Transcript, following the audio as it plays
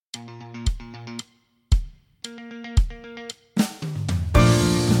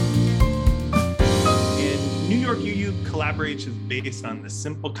UU Collaborates is based on the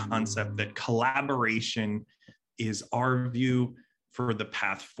simple concept that collaboration is our view for the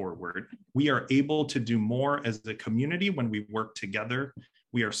path forward. We are able to do more as a community when we work together.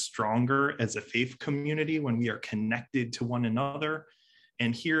 We are stronger as a faith community when we are connected to one another.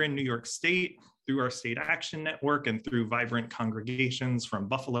 And here in New York State, through our State Action Network and through vibrant congregations from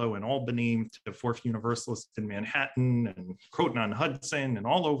Buffalo and Albany to Fourth Universalist in Manhattan and Croton-on-Hudson and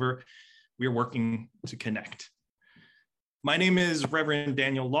all over, we are working to connect. My name is Reverend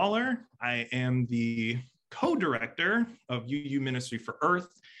Daniel Lawler. I am the co-director of UU Ministry for Earth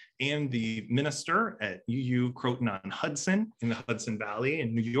and the minister at UU Croton-on-Hudson in the Hudson Valley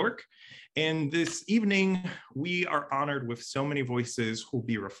in New York. And this evening, we are honored with so many voices who will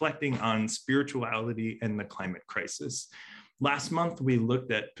be reflecting on spirituality and the climate crisis. Last month, we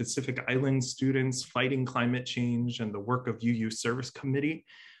looked at Pacific Island students fighting climate change and the work of UU Service Committee.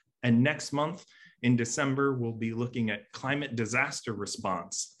 And next month, in December, we'll be looking at climate disaster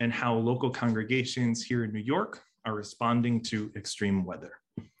response and how local congregations here in New York are responding to extreme weather.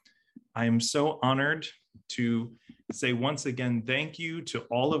 I am so honored to say once again, thank you to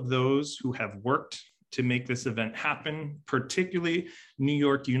all of those who have worked to make this event happen, particularly New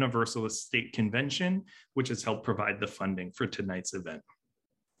York Universalist State Convention, which has helped provide the funding for tonight's event.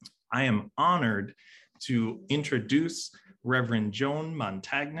 I am honored to introduce Reverend Joan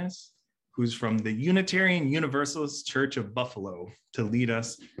Montagnes, who's from the Unitarian Universalist Church of Buffalo, to lead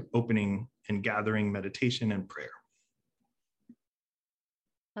us opening and gathering meditation and prayer.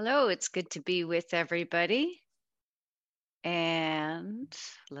 Hello, it's good to be with everybody. And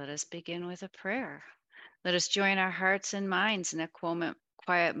let us begin with a prayer. Let us join our hearts and minds in a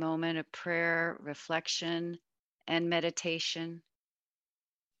quiet moment of prayer, reflection, and meditation.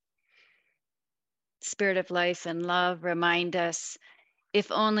 Spirit of life and love, remind us, if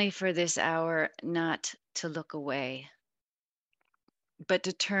only for this hour, not to look away, but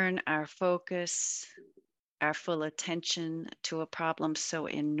to turn our focus, our full attention to a problem so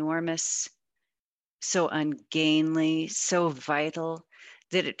enormous, so ungainly, so vital,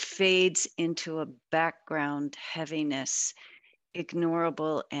 that it fades into a background heaviness,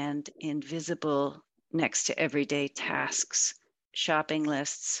 ignorable and invisible next to everyday tasks, shopping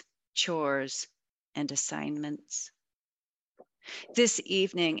lists, chores, and assignments. This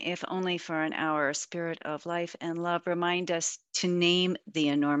evening, if only for an hour, Spirit of life and love, remind us to name the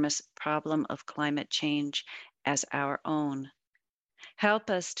enormous problem of climate change as our own. Help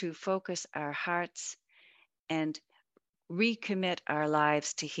us to focus our hearts and recommit our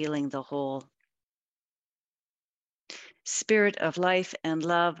lives to healing the whole. Spirit of life and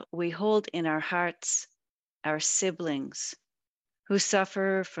love, we hold in our hearts our siblings who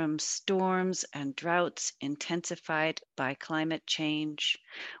suffer from storms and droughts intensified by climate change.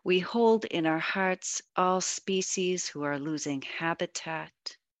 We hold in our hearts all species who are losing habitat.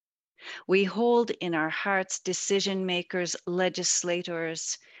 We hold in our hearts decision makers,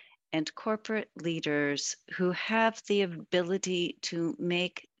 legislators, and corporate leaders who have the ability to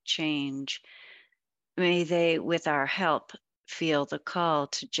make change. May they, with our help, feel the call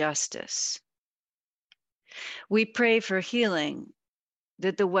to justice. We pray for healing,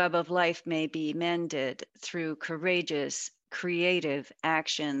 that the web of life may be mended through courageous, creative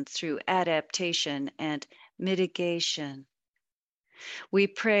action, through adaptation and mitigation. We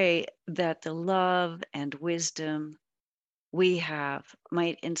pray that the love and wisdom we have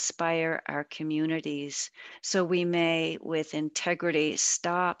might inspire our communities, so we may, with integrity,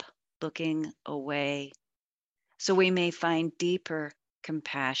 stop looking away, so we may find deeper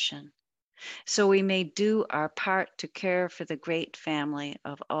compassion, so we may do our part to care for the great family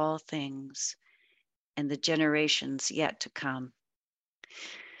of all things and the generations yet to come.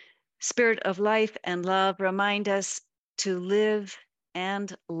 Spirit of life and love, remind us to live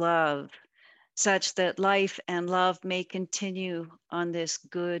and love such that life and love may continue on this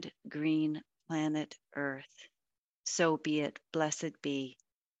good green planet Earth. So be it, blessed be,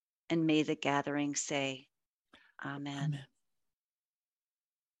 and may the gathering say, Amen. Amen.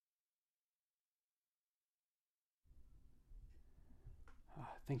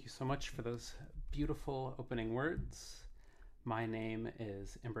 Thank you so much for those beautiful opening words. My name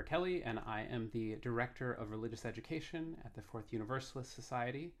is Ember Kelly, and I am the Director of Religious Education at the Fourth Universalist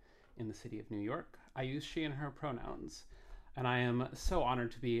Society in the city of New York. I use she and her pronouns, and I am so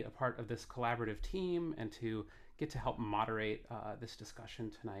honored to be a part of this collaborative team and to get to help moderate this discussion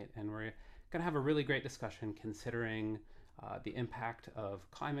tonight. And we're going to have a really great discussion considering the impact of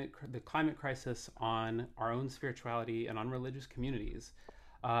the climate crisis on our own spirituality and on religious communities.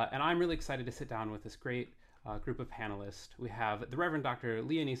 And I'm really excited to sit down with this great group of panelists. We have the Reverend Dr.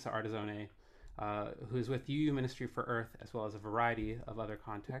 Leonisa Artizone, who is with UU Ministry for Earth, as well as a variety of other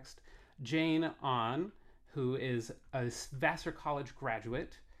contexts. Jane On, who is a Vassar College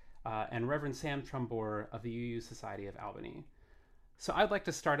graduate, and Reverend Sam Trumbore of the UU Society of Albany. So I'd like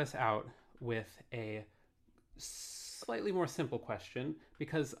to start us out with a slightly more simple question,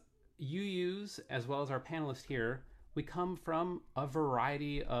 because UUs, as well as our panelists here, we come from a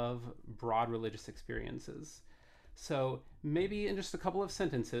variety of broad religious experiences. So maybe in just a couple of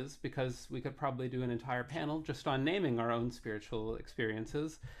sentences, because we could probably do an entire panel just on naming our own spiritual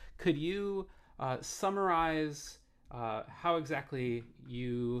experiences, could you summarize how exactly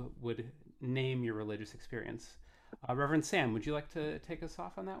you would name your religious experience? Reverend Sam, would you like to take us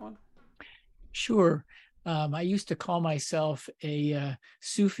off on that one? Sure. I used to call myself a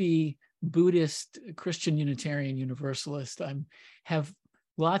Sufi Buddhist Christian Unitarian Universalist. I have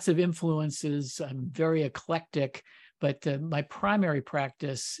lots of influences. I'm very eclectic, but my primary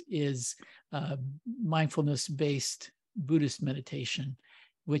practice is mindfulness-based Buddhist meditation,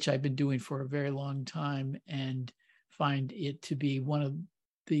 which I've been doing for a very long time and find it to be one of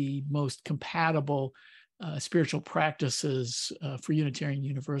the most compatible spiritual practices for Unitarian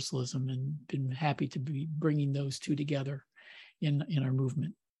Universalism, and been happy to be bringing those two together in our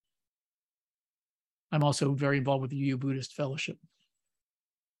movement. I'm also very involved with the UU Buddhist Fellowship.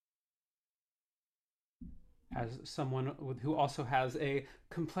 As someone who also has a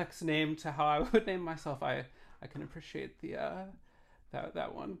complex name to how I would name myself, I can appreciate the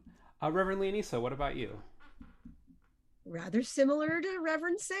that one. Reverend Leonisa, what about you? Rather similar to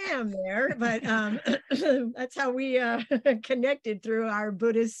Reverend Sam there, but that's how we connected through our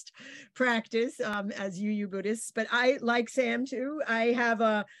Buddhist practice as UU Buddhists. But I, like Sam too, I have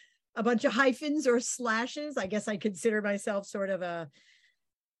a bunch of hyphens or slashes. I guess I consider myself sort of a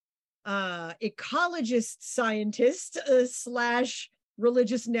ecologist scientist slash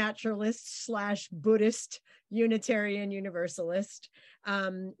religious naturalist slash Buddhist Unitarian Universalist,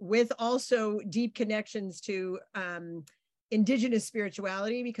 with also deep connections to indigenous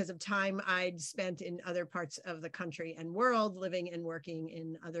spirituality because of time I'd spent in other parts of the country and world, living and working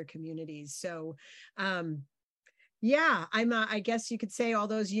in other communities. So yeah, I guess you could say all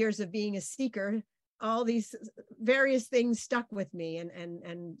those years of being a seeker, all these various things stuck with me.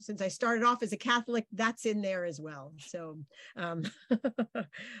 And since I started off as a Catholic, that's in there as well. So I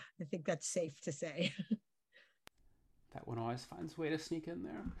think that's safe to say. That one always finds a way to sneak in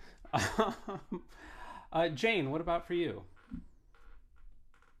there. Jane, what about for you?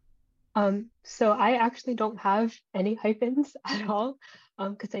 So I actually don't have any hyphens at all,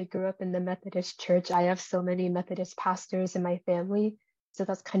 because I grew up in the Methodist Church. I have so many Methodist pastors in my family, so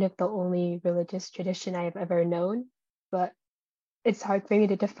that's kind of the only religious tradition I have ever known. But it's hard for me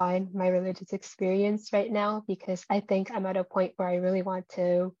to define my religious experience right now, because I think I'm at a point where I really want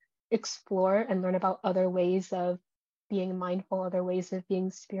to explore and learn about other ways of being mindful, other ways of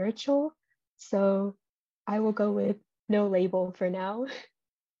being spiritual. So I will go with no label for now.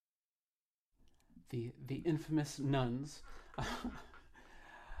 The infamous nuns.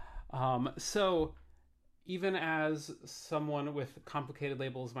 So even as someone with complicated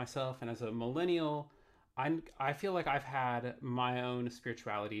labels myself, and as a millennial, I feel like I've had my own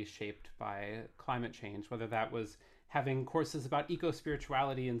spirituality shaped by climate change, whether that was having courses about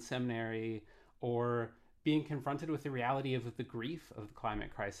eco-spirituality in seminary, or being confronted with the reality of the grief of the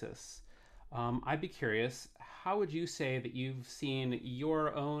climate crisis. I'd be curious, how would you say that you've seen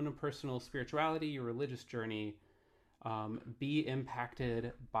your own personal spirituality, your religious journey, be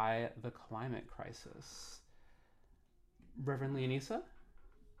impacted by the climate crisis? Reverend Leonisa?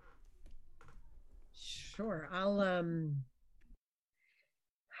 Sure, I'll,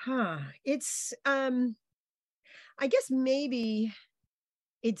 it's, I guess maybe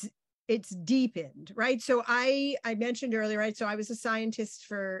it's deepened, right? So I mentioned earlier, right? So I was a scientist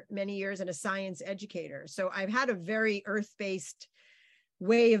for many years and a science educator. So I've had a very earth-based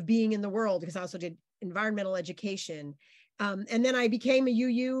way of being in the world, because I also did environmental education. And then I became a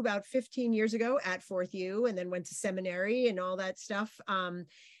UU about 15 years ago at 4th U, and then went to seminary and all that stuff.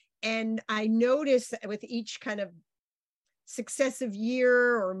 And I noticed that with each kind of successive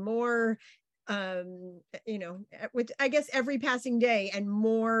year or more, with, I guess, every passing day and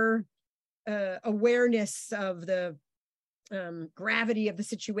more awareness of the gravity of the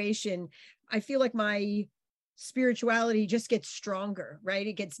situation, I feel like my spirituality just gets stronger, right?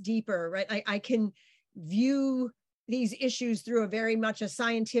 It gets deeper, right? I can view these issues through a very much a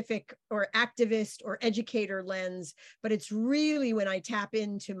scientific or activist or educator lens, but it's really when I tap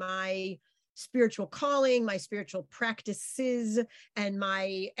into my spiritual calling, my spiritual practices, and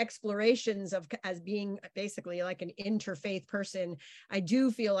my explorations of as being basically like an interfaith person, I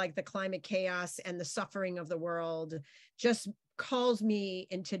do feel like the climate chaos and the suffering of the world just calls me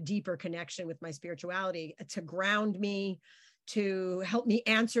into deeper connection with my spirituality, to ground me, to help me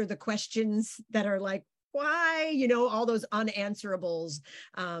answer the questions that are like, why, you know, all those unanswerables.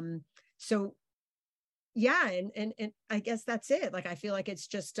 So yeah, and I guess that's it. Like, I feel like it's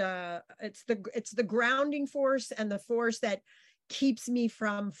just it's the grounding force, and the force that keeps me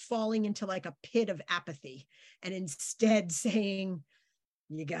from falling into like a pit of apathy, and instead saying,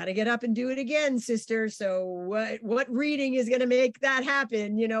 you got to get up and do it again, sister. So what reading is going to make that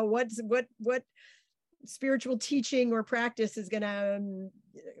happen? You know, what spiritual teaching or practice is going to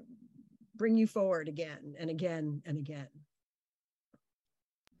bring you forward again and again and again?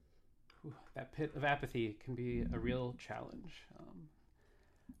 That pit of apathy can be a real challenge.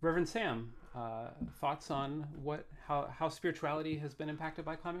 Reverend Sam, thoughts on how spirituality has been impacted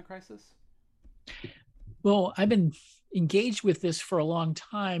by climate crisis? Well, I've been engaged with this for a long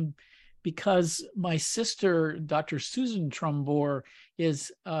time because my sister, Dr. Susan Trumbore,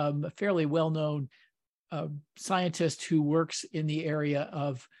 is a fairly well-known scientist who works in the area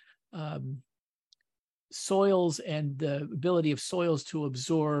of soils and the ability of soils to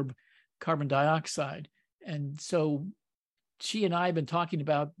absorb carbon dioxide. And so she and I have been talking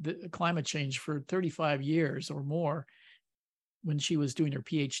about the climate change for 35 years or more when she was doing her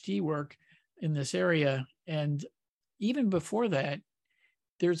PhD work in this area. And even before that,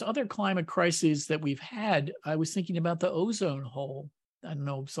 there's other climate crises that we've had. I was thinking about the ozone hole. I don't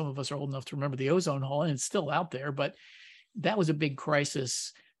know, some of us are old enough to remember the ozone hole, and it's still out there, but that was a big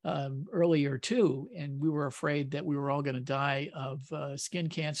crisis earlier too. And we were afraid that we were all going to die of skin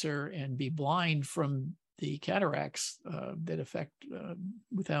cancer and be blind from the cataracts that affect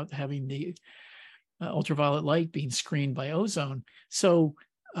without having the ultraviolet light being screened by ozone. So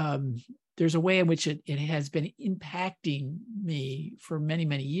there's a way in which it has been impacting me for many,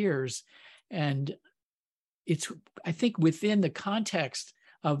 many years. And it's, I think, within the context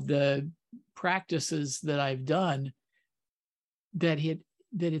of the practices that I've done, that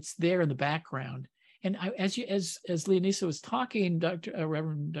it's there in the background. And as Leonisa was talking,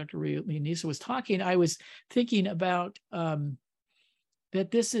 Reverend Dr. Leonisa was talking, I was thinking about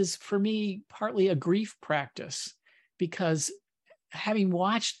that this is, for me, partly a grief practice, because having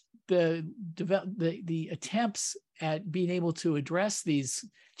watched the attempts at being able to address these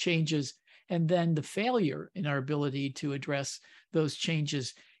changes, and then the failure in our ability to address those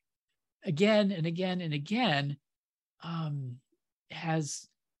changes again and again and again,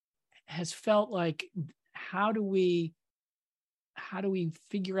 has felt like, how do we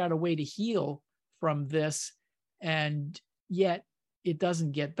figure out a way to heal from this, and yet it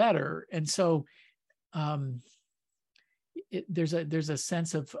doesn't get better. And so there's a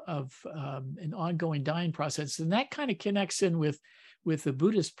sense of an ongoing dying process, and that kind of connects in with the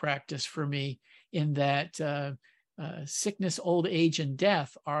Buddhist practice for me, in that sickness, old age, and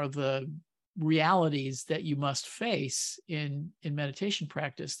death are the realities that you must face in meditation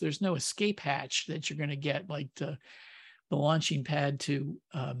practice. There's no escape hatch that you're going to get, like the launching pad to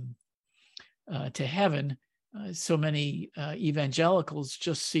heaven. So many evangelicals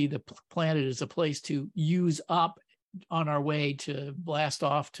just see the planet as a place to use up on our way to blast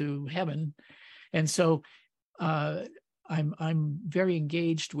off to heaven. And so I'm very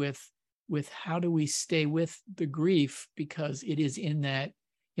engaged with how do we stay with the grief, because it is in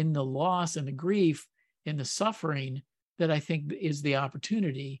the loss and the grief, in the suffering, that I think is the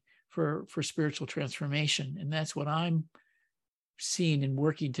opportunity for spiritual transformation. And that's what I'm seeing and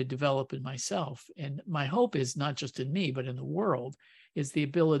working to develop in myself. And my hope is not just in me, but in the world, is the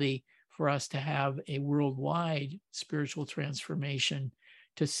ability for us to have a worldwide spiritual transformation,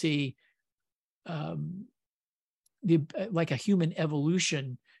 to see like a human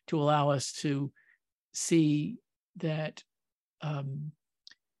evolution, to allow us to see that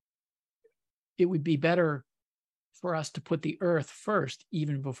it would be better for us to put the earth first,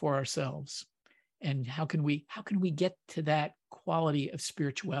 even before ourselves. And how can we get to that quality of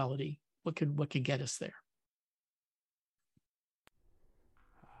spirituality? What can get us there?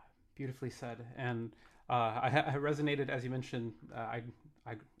 Beautifully said. And I resonated, as you mentioned.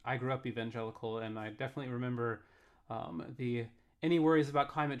 I grew up evangelical, and I definitely remember any worries about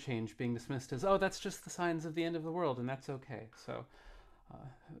climate change being dismissed as, oh, that's just the signs of the end of the world, and that's okay. So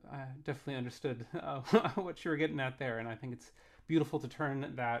I definitely understood what you were getting at there, and I think it's beautiful to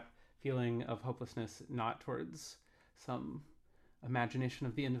turn that feeling of hopelessness not towards some imagination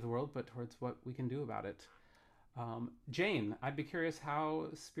of the end of the world, but towards what we can do about it. Jane, I'd be curious how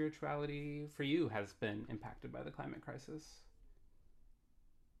spirituality for you has been impacted by the climate crisis.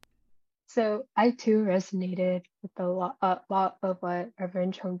 So I too resonated with a lot of what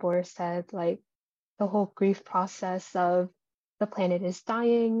Reverend Chongbor said, like the whole grief process of the planet is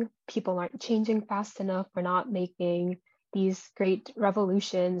dying, people aren't changing fast enough, we're not making these great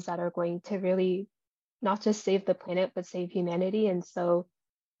revolutions that are going to really not just save the planet, but save humanity. And so,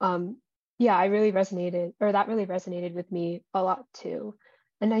 um, yeah, I really resonated, or that really resonated with me a lot too.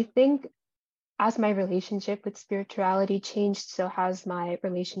 And I think as my relationship with spirituality changed, so has my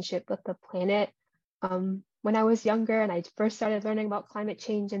relationship with the planet. When I was younger and I first started learning about climate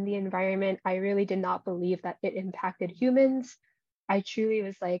change and the environment, I really did not believe that it impacted humans. I truly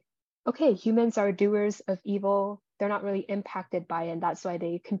was like, okay, humans are doers of evil. They're not really impacted by it, and that's why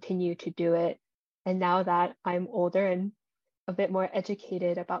they continue to do it. And now that I'm older and a bit more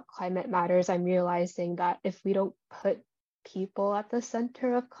educated about climate matters, I'm realizing that if we don't put people at the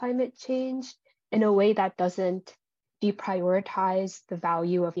center of climate change in a way that doesn't deprioritize the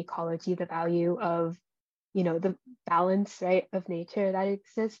value of ecology, the value of, the balance, right, of nature that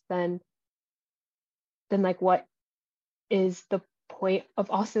exists, then like what is the point of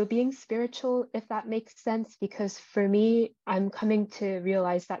also being spiritual, if that makes sense? Because for me, I'm coming to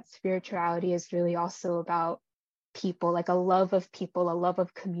realize that spirituality is really also about people, like a love of people, a love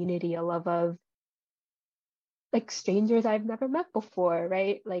of community, a love of like strangers I've never met before,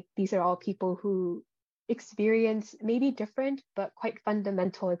 right? Like these are all people who experience maybe different but quite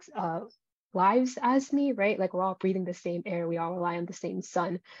fundamental lives as me, right? Like we're all breathing the same air, we all rely on the same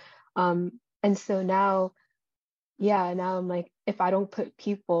sun. And so now, yeah, now I'm like, if I don't put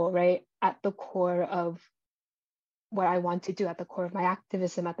people, right, at the core of what I want to do, at the core of my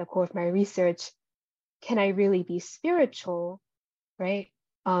activism, at the core of my research, can I really be spiritual, right?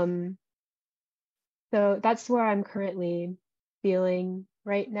 So that's where I'm currently feeling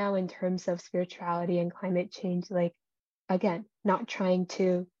right now in terms of spirituality and climate change. Like, again, not trying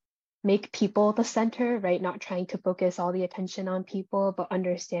to make people the center, right? Not trying to focus all the attention on people, but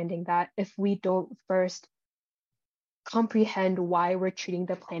understanding that if we don't first comprehend why we're treating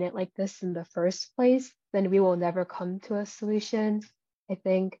the planet like this in the first place, then we will never come to a solution. I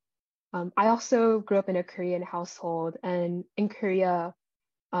think I also grew up in a Korean household, and in Korea,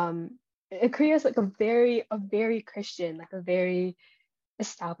 Korea is like a very Christian, like a very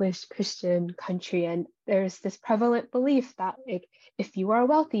established Christian country, and there's this prevalent belief that like if you are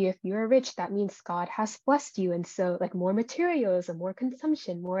wealthy, if you are rich, that means God has blessed you, and so like more materialism, more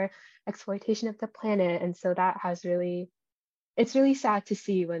consumption, more exploitation of the planet, and so that has it's really sad to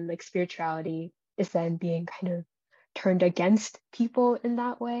see when like spirituality is then being kind of turned against people in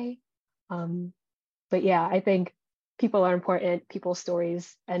that way. But yeah, I think people are important, people's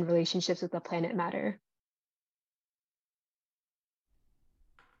stories and relationships with the planet matter.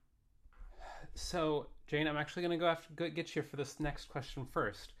 So, Jane, I'm actually going to get you for this next question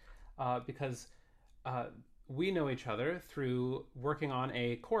first, because uh, we know each other through working on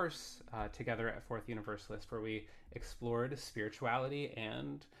a course together at Fourth Universalist where we explored spirituality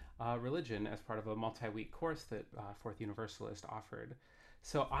and religion as part of a multi-week course that Fourth Universalist offered.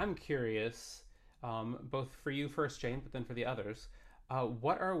 So I'm curious, both for you first, Jane, but then for the others,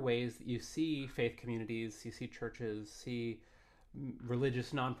 what are ways that you see faith communities, you see churches, see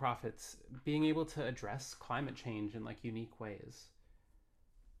religious nonprofits being able to address climate change in like unique ways?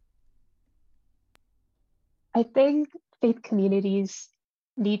 I think faith communities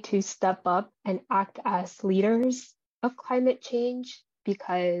need to step up and act as leaders of climate change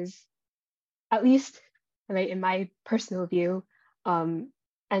because, at least right, in my personal view,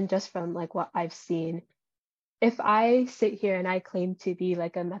 and just from like what I've seen, if I sit here and I claim to be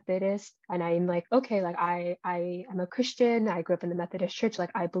like a Methodist and I'm like, okay, like I am a Christian, I grew up in the Methodist church,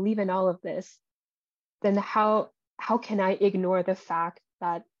 like I believe in all of this, then how can I ignore the fact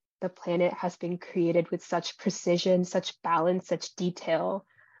that the planet has been created with such precision, such balance, such detail,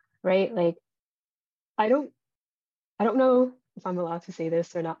 right? Like I don't know if I'm allowed to say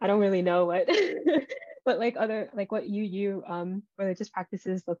this or not. I don't really know what but like other like what you religious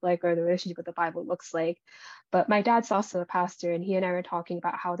practices look like or the relationship with the Bible looks like. But my dad's also a pastor, and he and I were talking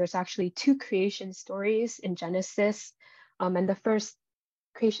about how there's actually two creation stories in Genesis. And the first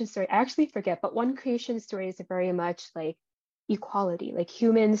creation story, I actually forget, but one creation story is very much like equality. Like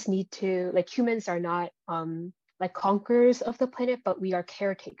humans are not like conquerors of the planet, but we are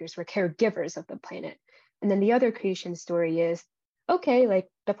caretakers, we're caregivers of the planet. And then the other creation story is, okay, like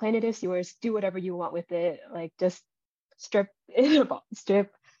the planet is yours, do whatever you want with it, like just strip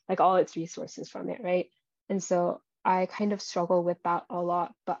like all its resources from it, right? And so I kind of struggle with that a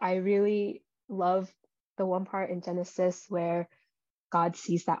lot, but I really love the one part in Genesis where God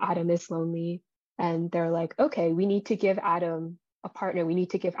sees that Adam is lonely, and they're like, okay, we need to give Adam a partner. We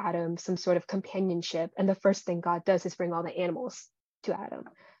need to give Adam some sort of companionship. And the first thing God does is bring all the animals to Adam.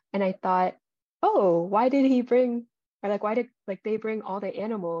 And I thought, oh, why did he bring, or like, why did like they bring all the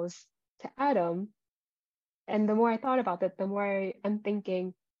animals to Adam? And the more I thought about that, the more I'm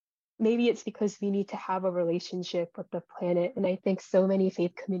thinking, maybe it's because we need to have a relationship with the planet. And I think so many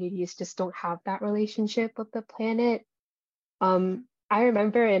faith communities just don't have that relationship with the planet. I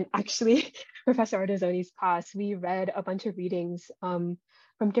remember in actually Professor Artesoni's class, we read a bunch of readings from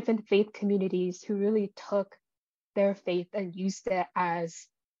different faith communities who really took their faith and used it as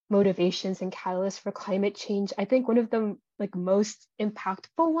motivations and catalysts for climate change. I think one of the like most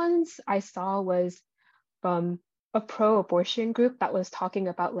impactful ones I saw was from a pro-abortion group that was talking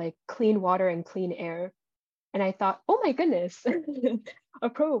about like clean water and clean air. And I thought, oh my goodness, a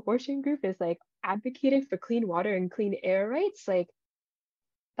pro-abortion group is like advocating for clean water and clean air rights. Like,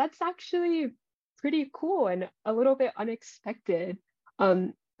 that's actually pretty cool and a little bit unexpected.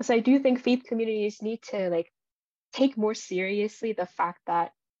 So I do think faith communities need to like take more seriously the fact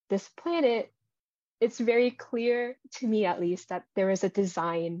that this planet, it's very clear to me at least that there is a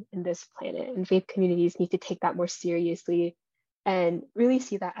design in this planet, and faith communities need to take that more seriously and really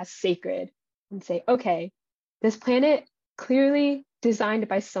see that as sacred and say, okay, this planet clearly designed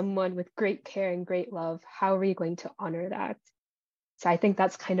by someone with great care and great love. How are we going to honor that? So I think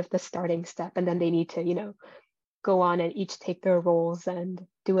that's kind of the starting step. And then they need to, you know, go on and each take their roles and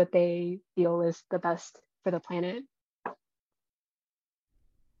do what they feel is the best for the planet.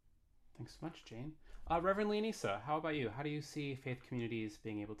 Thanks so much, Jane. Reverend Leonisa, how about you? How do you see faith communities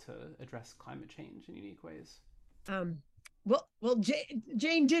being able to address climate change in unique ways? Well,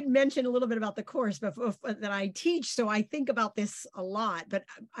 Jane did mention a little bit about the course that I teach, so I think about this a lot. But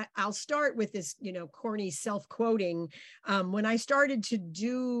I'll start with this, you know, corny self-quoting. When I started to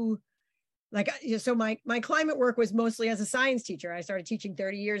do, like, so my climate work was mostly as a science teacher. I started teaching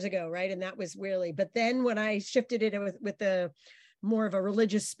 30 years ago, right? And that was really. But then when I shifted it with the more of a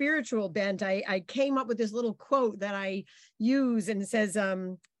religious spiritual bent, I came up with this little quote that I use, and it says,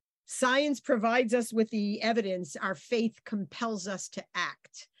 science provides us with the evidence, our faith compels us to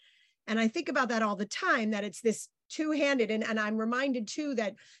act. And I think about that all the time, that it's this two-handed, and I'm reminded too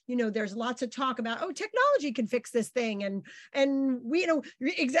that, you know, there's lots of talk about, oh, technology can fix this thing, and we, you know,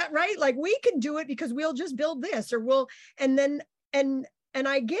 exact right, like we can do it because we'll just build this, or we'll, and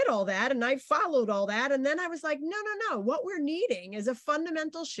I get all that, and I followed all that. And then I was like, no. What we're needing is a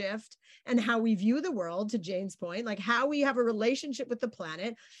fundamental shift in how we view the world, to Jane's point, like how we have a relationship with the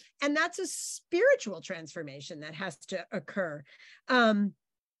planet. And that's a spiritual transformation that has to occur. And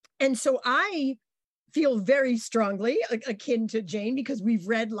so I feel very strongly akin to Jane, because we've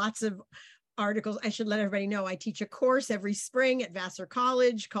read lots of articles. I should let everybody know I teach a course every spring at Vassar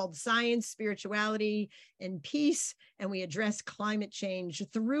College called Science, Spirituality, and Peace, and we address climate change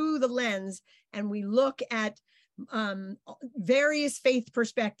through the lens, and we look at various faith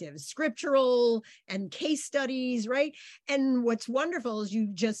perspectives, scriptural and case studies, right? And what's wonderful is you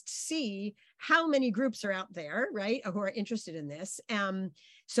just see how many groups are out there, right, who are interested in this.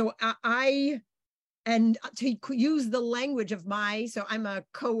 So and to use the language of so I'm a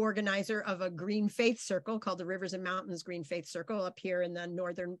co-organizer of a Green Faith Circle called the Rivers and Mountains Green Faith Circle up here in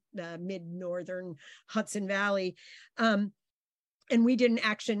the mid-northern Hudson Valley. And we did an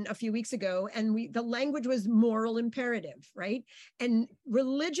action a few weeks ago, and the language was moral imperative, right? And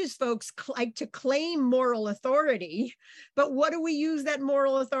religious folks like to claim moral authority, but what do we use that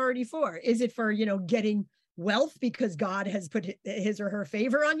moral authority for? Is it for, you know, getting wealth because God has put his or her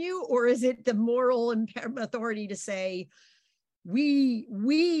favor on you? Or is it the moral authority to say,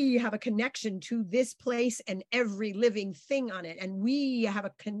 we have a connection to this place and every living thing on it, and we have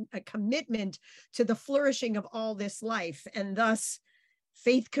a commitment to the flourishing of all this life, and thus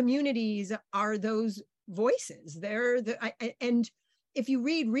faith communities are those voices. And if you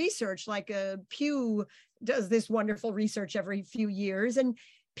read research, like Pew does this wonderful research every few years, and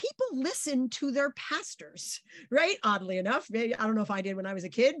people listen to their pastors, right? Oddly enough, maybe, I don't know if I did when I was a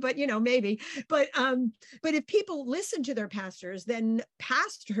kid, but, you know, maybe. But if people listen to their pastors, then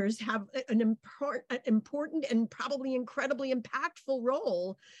pastors have an important and probably incredibly impactful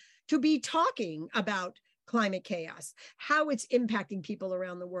role to be talking about climate chaos, how it's impacting people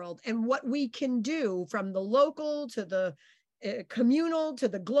around the world, and what we can do from the local to the communal to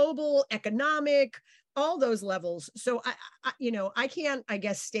the global, economic, all those levels. So I can't, I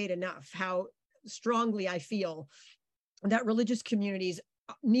guess, state enough how strongly I feel that religious communities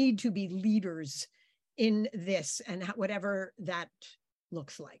need to be leaders in this, and whatever that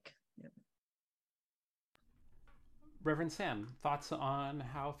looks like. Reverend Sam, thoughts on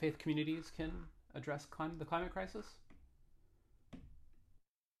how faith communities can address the climate crisis?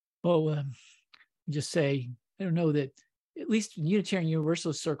 Well, just say, I don't know that, at least in Unitarian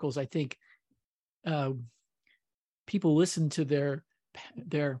Universalist circles, I think people listen to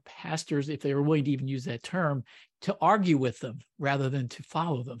their pastors, if they were willing to even use that term, to argue with them rather than to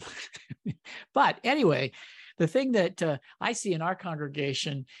follow them. But anyway, the thing that I see in our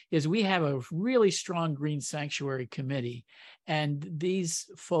congregation is we have a really strong Green Sanctuary Committee, and these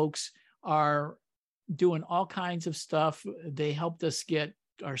folks are doing all kinds of stuff. They helped us get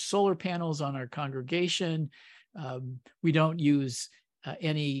our solar panels on our congregation. We don't use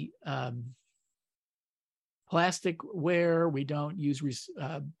any plasticware. We don't use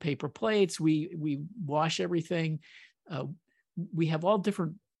paper plates. We wash everything. We have all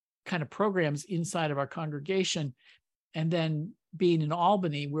different kind of programs inside of our congregation. And then being in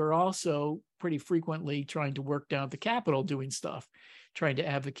Albany, we're also pretty frequently trying to work down at the Capitol doing stuff, trying to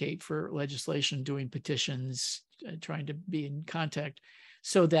advocate for legislation, doing petitions, trying to be in contact.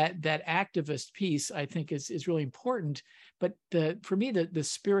 So that activist piece, I think, is really important. But for me, the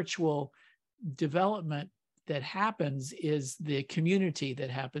spiritual development that happens is the community that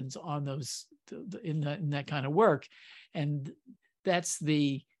happens on those in that kind of work, and that's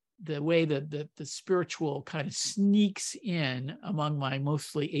the way that the spiritual kind of sneaks in among my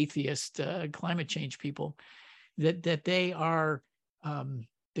mostly atheist climate change people, that they are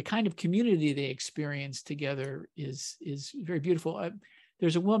the kind of community they experience together is very beautiful.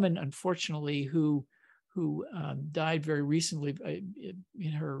 There's a woman, unfortunately, who died very recently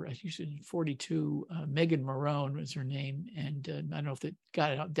in her, I think she was 42, Megan Marone was her name. And I don't know if it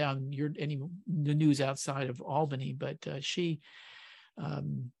got it down the news outside of Albany, but she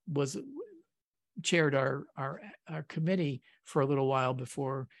chaired our committee for a little while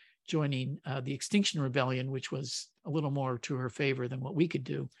before joining the Extinction Rebellion, which was a little more to her favor than what we could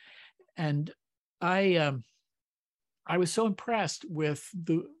do. And I was so impressed with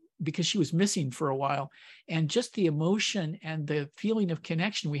because she was missing for a while, and just the emotion and the feeling of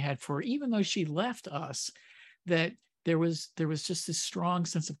connection we had for her, even though she left us, that there was just this strong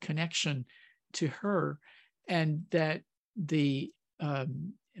sense of connection to her. And that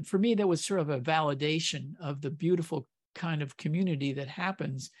for me, that was sort of a validation of the beautiful kind of community that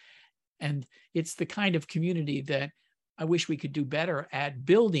happens. And it's the kind of community that I wish we could do better at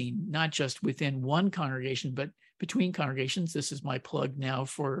building, not just within one congregation, but between congregations. This is my plug now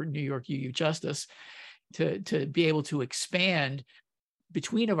for New York UU Justice, to be able to expand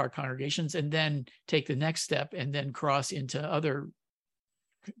between of our congregations and then take the next step and then cross into other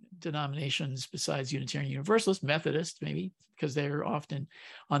denominations besides Unitarian Universalist, Methodist, maybe, because they're often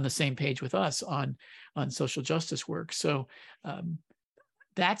on the same page with us on social justice work. So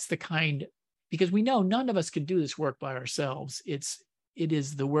that's the kind, because we know none of us can do this work by ourselves. It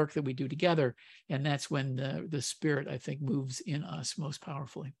is the work that we do together, and that's when the Spirit, I think, moves in us most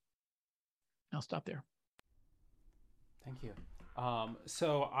powerfully. I'll stop there. Thank you.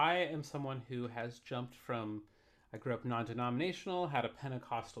 So I am someone who has jumped from, I grew up non-denominational, had a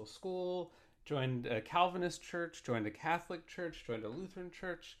Pentecostal school, joined a Calvinist church, joined a Catholic church, joined a Lutheran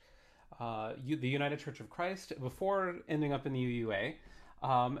church, the United Church of Christ, before ending up in the UUA.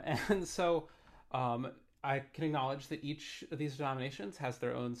 And so I can acknowledge that each of these denominations has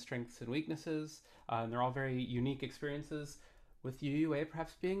their own strengths and weaknesses, and they're all very unique experiences, with UUA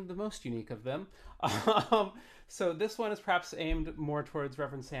perhaps being the most unique of them. So this one is perhaps aimed more towards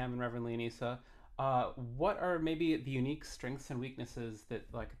Reverend Sam and Reverend Leonisa. What are maybe the unique strengths and weaknesses that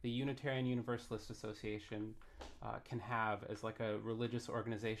like the Unitarian Universalist Association can have as like a religious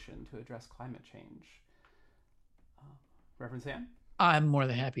organization to address climate change? Reverend Sam? I'm more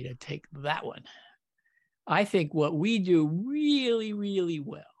than happy to take that one. I think what we do really, really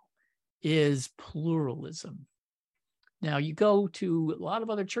well is pluralism. Now, you go to a lot of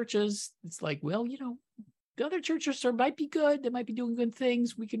other churches, it's like, well, the other churches might be good, they might be doing good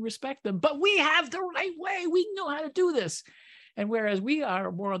things, we can respect them, but we have the right way, we know how to do this. And whereas we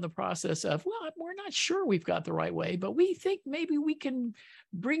are more on the process of, well, we're not sure we've got the right way, but we think maybe we can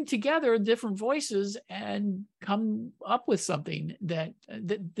bring together different voices and come up with something that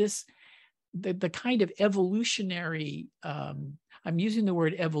the kind of evolutionary, I'm using the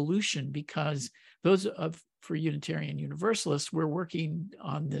word evolution because for Unitarian Universalists, we're working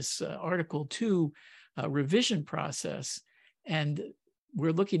on this Article 2 revision process, and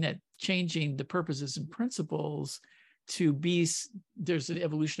we're looking at changing the purposes and principles to be, there's an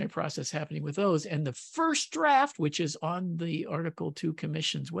evolutionary process happening with those. And the first draft, which is on the Article 2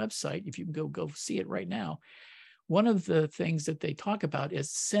 Commission's website, if you can go see it right now, one of the things that they talk about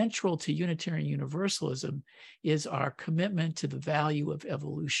as central to Unitarian Universalism is our commitment to the value of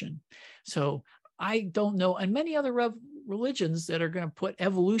evolution. So I don't know, and many other religions that are going to put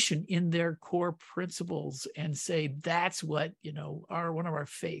evolution in their core principles and say that's what, one of our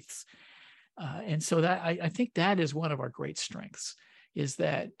faiths. And so that I think that is one of our great strengths, is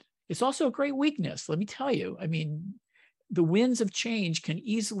that it's also a great weakness. Let me tell you, I mean, the winds of change can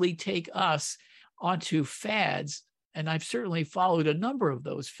easily take us onto fads. And I've certainly followed a number of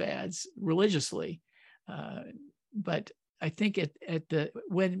those fads religiously. But I think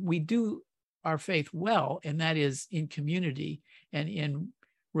when we do our faith well, and that is in community and in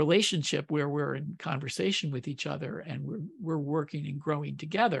relationship where we're in conversation with each other and we're working and growing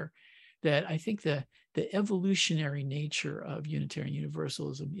together, that I think the evolutionary nature of Unitarian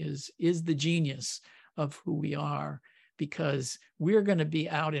Universalism is the genius of who we are, because we're going to be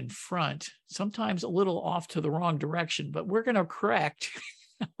out in front, sometimes a little off to the wrong direction, but we're going to correct,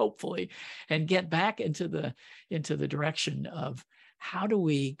 hopefully, and get back into the direction of how do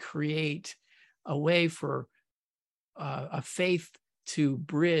we create a way for a faith to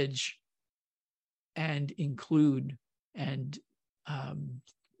bridge and include and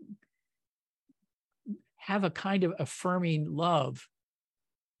have a kind of affirming love,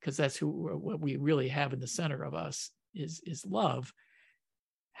 because that's what we really have in the center of us is love.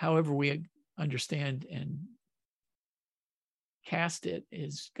 However we understand and cast it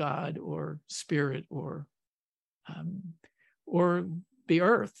as God or spirit or the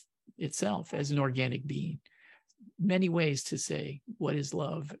earth itself as an organic being. Many ways to say what is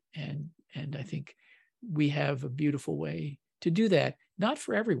love, and I think we have a beautiful way to do that. Not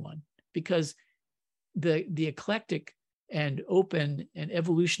for everyone, because the eclectic and open and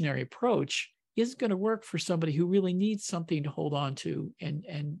evolutionary approach isn't going to work for somebody who really needs something to hold on to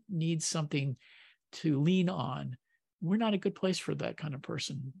and needs something to lean on. We're not a good place for that kind of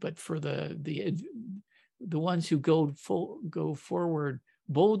person. But for the ones who go forward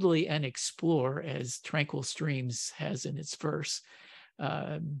boldly and explore, as Tranquil Streams has in its verse,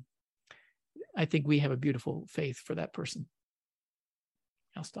 I think we have a beautiful faith for that person.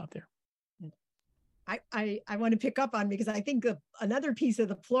 I'll stop there. I want to pick up on, because I think another piece of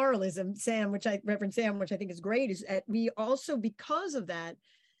the pluralism, Reverend Sam, which I think is great, is that we also, because of that,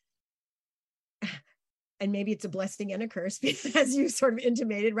 and maybe it's a blessing and a curse, as you sort of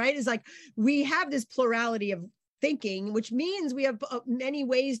intimated, right? Is like we have this plurality of thinking, which means we have many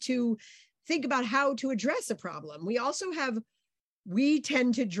ways to think about how to address a problem. We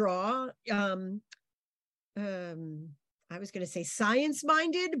tend to draw, I was going to say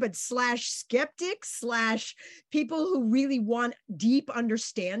science-minded, but /skeptics / people who really want deep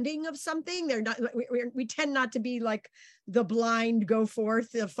understanding of something. They're not. We tend not to be like the blind go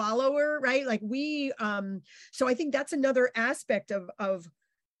forth, the follower, right? Like we. So I think that's another aspect of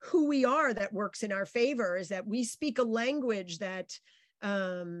who we are that works in our favor, is that we speak a language that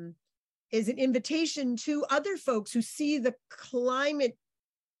is an invitation to other folks who see the climate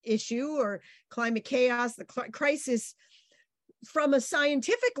issue or climate chaos, the crisis, from a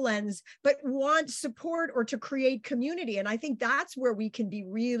scientific lens, but want support or to create community. And I think that's where we can be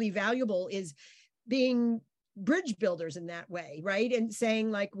really valuable, is being bridge builders in that way, right? And saying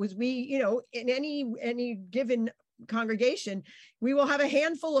like, in any given congregation, we will have a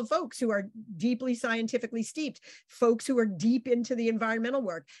handful of folks who are deeply scientifically steeped, folks who are deep into the environmental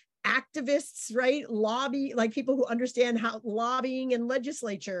work, activists, right? Lobby, like people who understand how lobbying and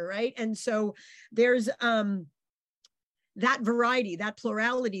legislature, right? And so there's that variety, that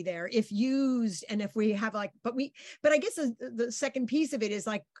plurality there, if used, and if we have but I guess the second piece of it is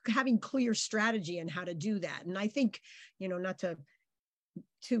like having clear strategy and how to do that. And I think, not to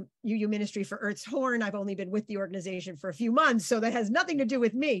UU Ministry for Earth's Horn, I've only been with the organization for a few months, so that has nothing to do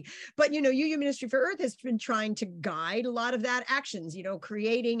with me. But, UU Ministry for Earth has been trying to guide a lot of that actions,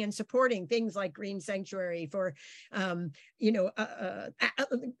 creating and supporting things like Green Sanctuary for, on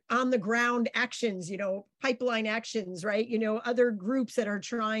the ground actions, pipeline actions, right? Other groups that are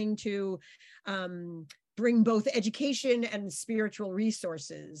trying to bring both education and spiritual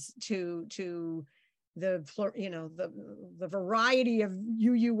resources to the variety of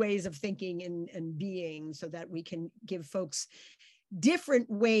UU ways of thinking and being, so that we can give folks different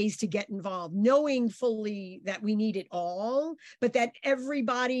ways to get involved, knowing fully that we need it all, but that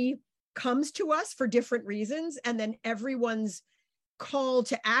everybody comes to us for different reasons, and then everyone's call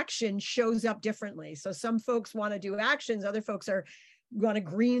to action shows up differently. So some folks want to do actions, other folks want to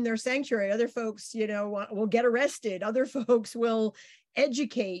green their sanctuary, other folks will get arrested, other folks will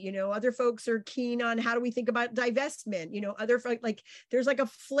educate, other folks are keen on how do we think about divestment, other folks, like there's like a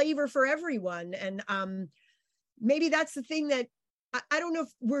flavor for everyone. And maybe that's the thing that I don't know if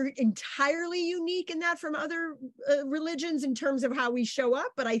we're entirely unique in that from other religions in terms of how we show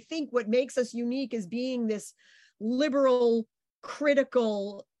up, but I think what makes us unique is being this liberal,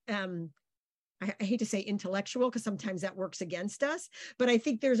 critical, I hate to say intellectual because sometimes that works against us, but I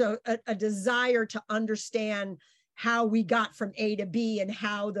think there's a desire to understand how we got from A to B and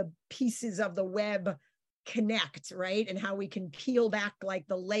how the pieces of the web connect, right? And how we can peel back like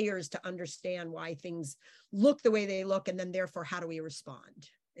the layers to understand why things look the way they look, and then therefore how do we respond,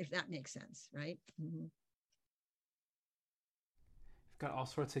 if that makes sense, right? Mm-hmm. I've got all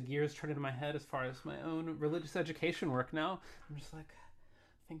sorts of gears turning in my head as far as my own religious education work now. I'm just like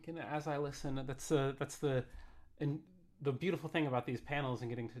thinking as I listen. That's the beautiful thing about these panels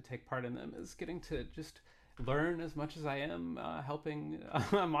and getting to take part in them is getting to just learn as much as I am helping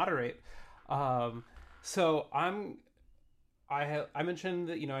moderate. So I mentioned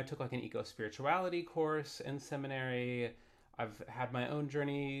that, I took like an eco-spirituality course in seminary. I've had my own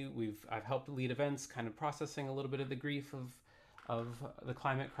journey. I've helped lead events, kind of processing a little bit of the grief of the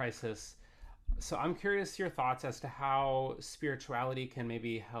climate crisis. So I'm curious your thoughts as to how spirituality can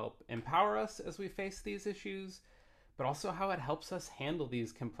maybe help empower us as we face these issues, but also how it helps us handle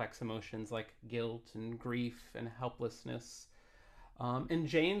these complex emotions like guilt and grief and helplessness. And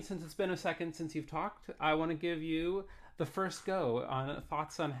Jane, since it's been a second since you've talked, I want to give you the first go on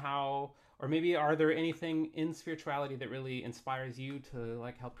thoughts on how, or maybe are there anything in spirituality that really inspires you to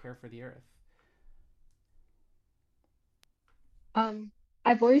like help care for the earth?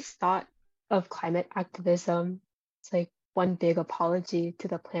 I've always thought of climate activism. It's like one big apology to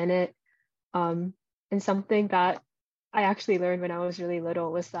the planet. And something that I actually learned when I was really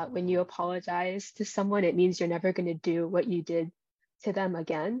little was that when you apologize to someone, it means you're never going to do what you did to them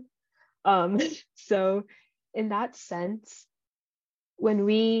again. So in that sense, when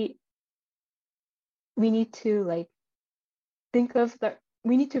we need to like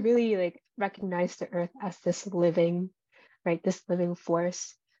we need to really like recognize the earth as this living, right, this living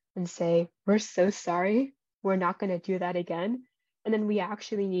force, and say, we're so sorry, we're not going to do that again. And then we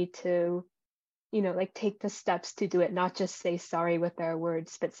actually need to, like take the steps to do it, not just say sorry with our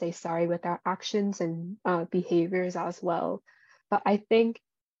words, but say sorry with our actions and behaviors as well. But I think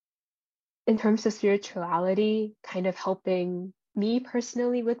in terms of spirituality, kind of helping me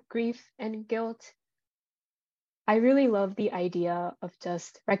personally with grief and guilt, I really love the idea of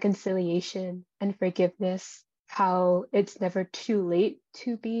just reconciliation and forgiveness, how it's never too late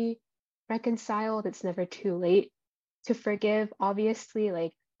to be reconciled. It's never too late to forgive. Obviously,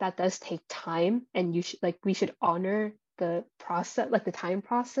 like that does take time, and we should honor the process, like the time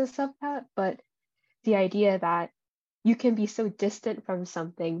process of that. But the idea that you can be so distant from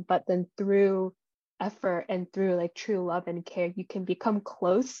something, but then through effort and through like true love and care, you can become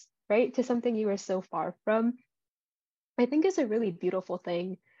close, right, to something you were so far from, I think is a really beautiful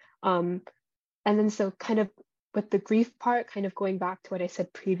thing. And then so kind of with the grief part, kind of going back to what I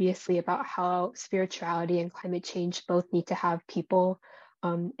said previously about how spirituality and climate change both need to have people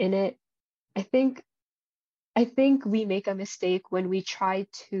in it. I think we make a mistake when we try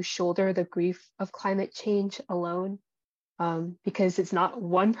to shoulder the grief of climate change alone, because it's not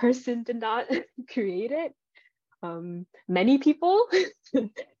one person did not create it. Many people,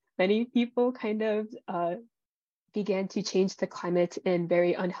 many people kind of began to change the climate in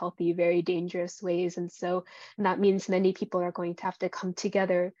very unhealthy, very dangerous ways. And that means many people are going to have to come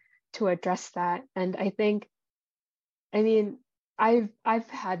together to address that. And I've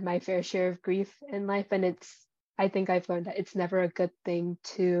had my fair share of grief in life, and I think I've learned that it's never a good thing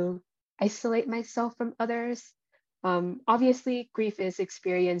to isolate myself from others. Obviously, grief is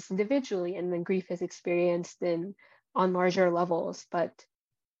experienced individually, and then grief is experienced on larger levels. But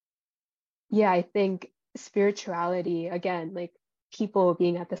yeah, I think spirituality, again, like people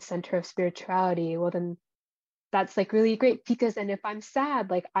being at the center of spirituality, well, then that's like really great, because then if I'm sad,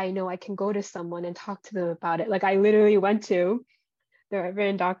 like I know I can go to someone and talk to them about it. Like I literally went to the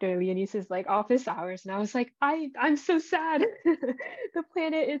Reverend Dr. Leonice's like office hours, and I was like, I'm so sad. The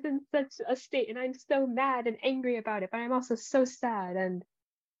planet is in such a state, and I'm so mad and angry about it, but I'm also so sad. And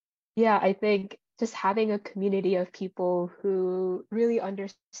yeah, I think just having a community of people who really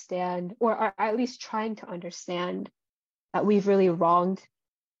understand, or are at least trying to understand, that we've really wronged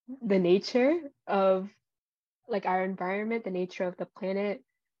the nature of like our environment, the nature of the planet,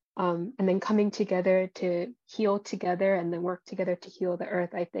 and then coming together to heal together and then work together to heal the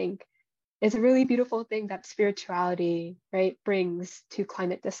earth, I think is a really beautiful thing that spirituality, right, brings to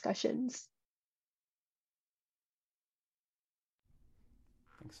climate discussions.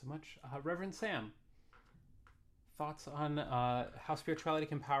 Thanks so much. Reverend Sam, thoughts on how spirituality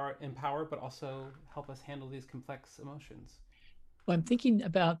can empower, but also help us handle these complex emotions? Well, I'm thinking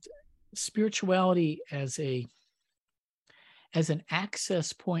about spirituality as an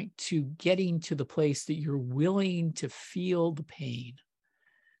access point to getting to the place that you're willing to feel the pain.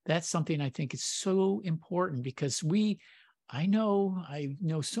 That's something I think is so important, because I know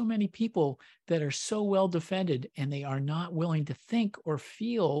so many people that are so well defended, and they are not willing to think or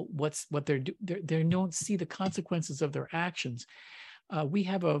feel what they don't see the consequences of their actions. We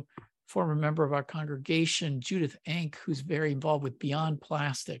have a former member of our congregation, Judith Enck, who's very involved with Beyond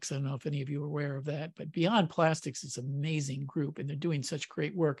Plastics. I don't know if any of you are aware of that, but Beyond Plastics is an amazing group, and they're doing such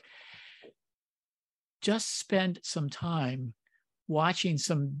great work. Just spend some time watching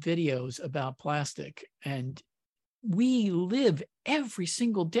some videos about plastic, and we live every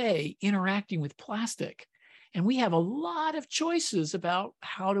single day interacting with plastic, and we have a lot of choices about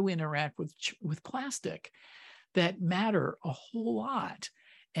how to interact with plastic that matter a whole lot.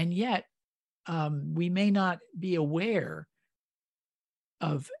 And yet we may not be aware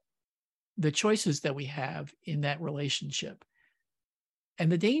of the choices that we have in that relationship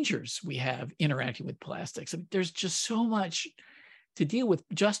and the dangers we have interacting with plastics. I mean, there's just so much to deal with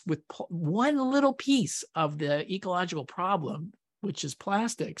just with one little piece of the ecological problem, which is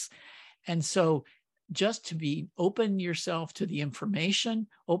plastics. And so just to be open yourself to the information,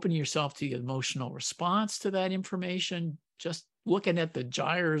 open yourself to the emotional response to that information, just looking at the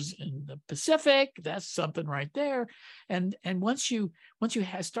gyres in the Pacific, that's something right there. And once you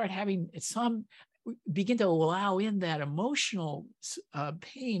start having begin to allow in that emotional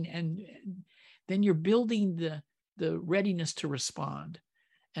pain, and then you're building the readiness to respond.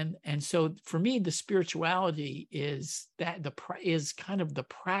 And so for me, the spirituality is is kind of the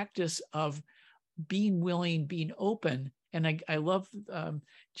practice of being willing, being open. And I love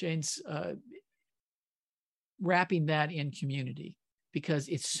Jane's wrapping that in community, because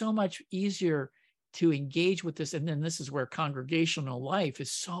it's so much easier to engage with this. And then this is where congregational life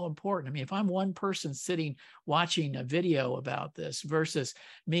is so important. I mean, if I'm one person sitting watching a video about this versus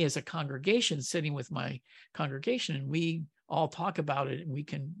me as a congregation sitting with my congregation, and we all talk about it, and we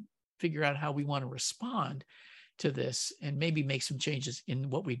can figure out how we want to respond to this, and maybe make some changes in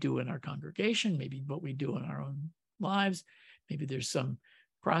what we do in our congregation, maybe what we do in our own lives. Maybe there's some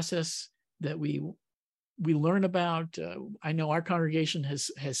process that we learn about. I know our congregation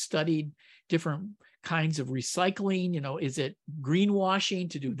has studied different kinds of recycling. Is it greenwashing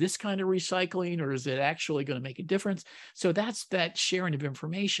to do this kind of recycling, or is it actually going to make a difference? So that's that sharing of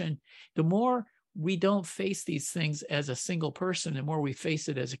information. The more we don't face these things as a single person, the more we face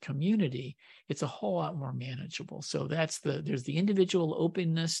it as a community, it's a whole lot more manageable. So there's the individual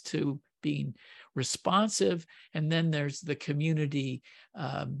openness to being responsive, and then there's the community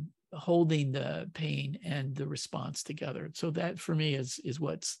holding the pain and the response together. So that for me is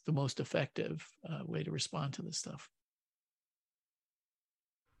what's the most effective way to respond to this stuff.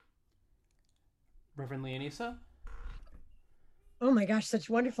 Reverend Leonisa? Oh my gosh, such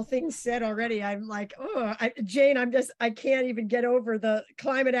wonderful things said already. I'm like, Jane, I can't even get over the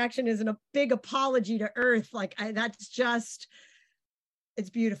climate action is a big apology to Earth. Like that's just, it's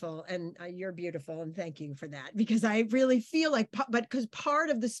beautiful, and you're beautiful, and thank you for that, because I really feel like, but because part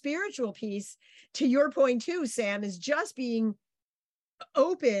of the spiritual piece, to your point too, Sam, is just being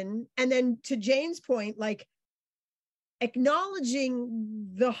open, and then to Jane's point, like acknowledging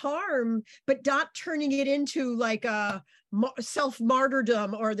the harm, but not turning it into like a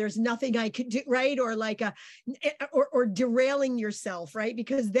self-martyrdom, or there's nothing I could do, right? Or like or derailing yourself, right?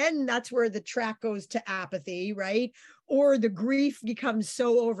 Because then that's where the track goes to apathy, right? Or the grief becomes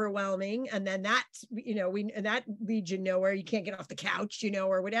so overwhelming, and then that's, that leads you nowhere. You can't get off the couch,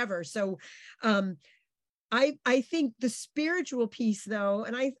 or whatever. So I think the spiritual piece, though,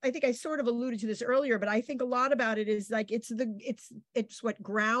 and I think I sort of alluded to this earlier, but I think a lot about it is like it's what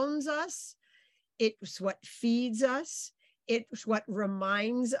grounds us, it's what feeds us, it's what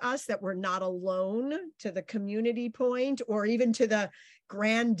reminds us that we're not alone, to the community point, or even to the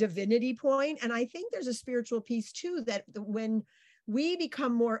grand divinity point. And I think there's a spiritual piece too, that when we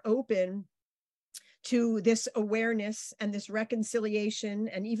become more open to this awareness and this reconciliation,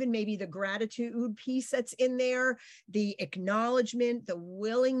 and even maybe the gratitude piece that's in there, the acknowledgement, the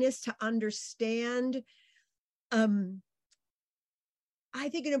willingness to understand. I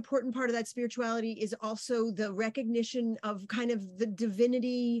think an important part of that spirituality is also the recognition of kind of the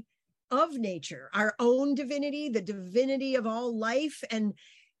divinity of nature, our own divinity, the divinity of all life, and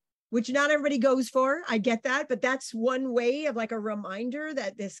which not everybody goes for. I get that, but that's one way of like a reminder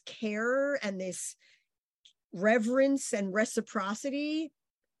that this care and this reverence and reciprocity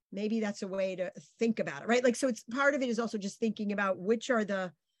maybe that's a way to think about it, right? Like, so it's part of it is also just thinking about which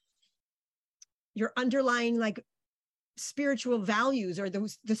are your underlying like spiritual values, or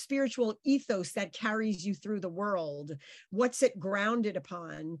the spiritual ethos that carries you through the world. What's it grounded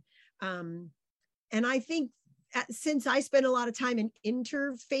upon? And I think since I spend a lot of time in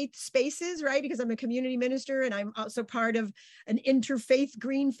interfaith spaces, right? Because I'm a community minister and I'm also part of an interfaith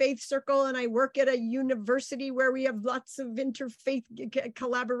green faith circle. And I work at a university where we have lots of interfaith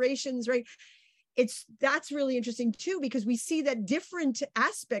collaborations, right? That's really interesting too, because we see that different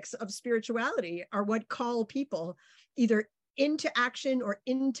aspects of spirituality are what call people either into action or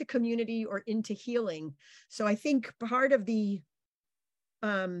into community or into healing. So I think part of the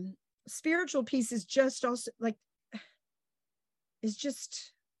spiritual piece is just also like, is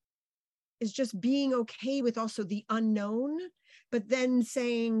just being okay with also the unknown, but then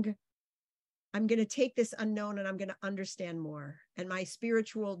saying, I'm going to take this unknown and I'm going to understand more. And my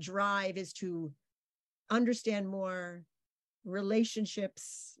spiritual drive is to understand more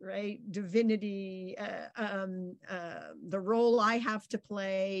relationships, right? Divinity, the role I have to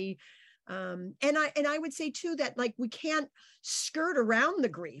play. And I would say too, that like, we can't skirt around the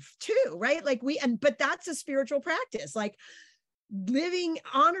grief too, right? Like but that's a spiritual practice, like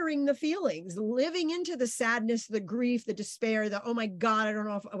honoring the feelings, living into the sadness, the grief, the despair, the, oh my God, I don't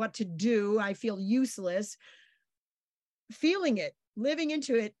know what to do. I feel useless, feeling it, living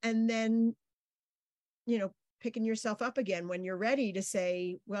into it. And then, picking yourself up again when you're ready to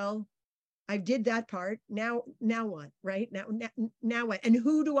say, well, I did that part. Now what, right? Now what? And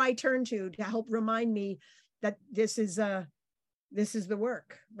who do I turn to help remind me that this is the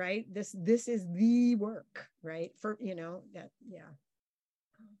work, right? This is the work, right? For, that, yeah.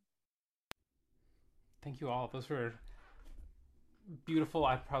 Thank you all. Those were beautiful.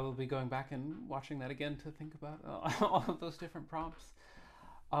 I'd probably be going back and watching that again to think about all of those different prompts.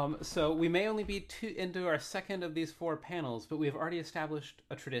 So we may only be into our second of these 4 panels, but we have already established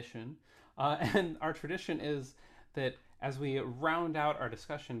a tradition. And our tradition is that as we round out our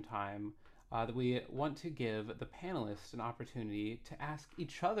discussion time, that we want to give the panelists an opportunity to ask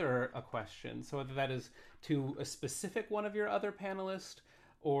each other a question. So whether that is to a specific one of your other panelists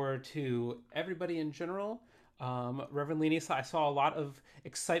or to everybody in general. Reverend Leni, I saw a lot of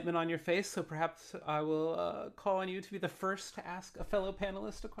excitement on your face, so perhaps I will call on you to be the first to ask a fellow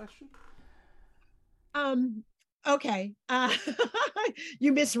panelist a question. Okay.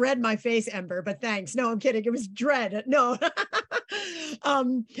 You misread my face, Ember, but thanks. No, I'm kidding. It was dread. No.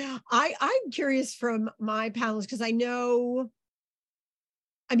 I'm curious from my panelists, because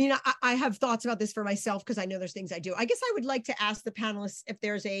I have thoughts about this for myself because I know there's things I do. I guess I would like to ask the panelists if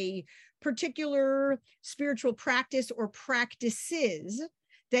there's a particular spiritual practice or practices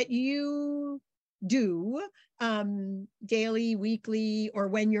that you do daily, weekly, or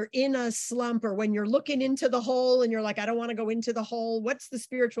when you're in a slump or when you're looking into the hole and you're like, I don't want to go into the hole. What's the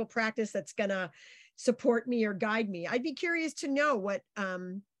spiritual practice that's going to support me or guide me? I'd be curious to know what,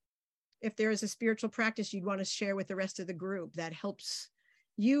 if there is a spiritual practice you'd want to share with the rest of the group that helps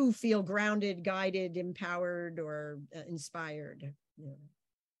you feel grounded, guided, empowered, or inspired. Yeah.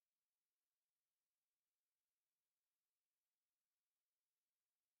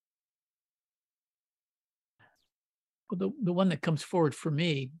 Well, the one that comes forward for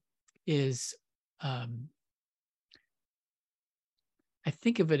me is, I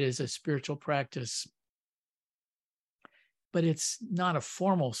think of it as a spiritual practice, but it's not a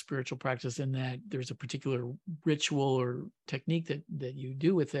formal spiritual practice in that there's a particular ritual or technique that you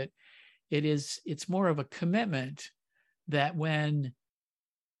do with it. It's more of a commitment that when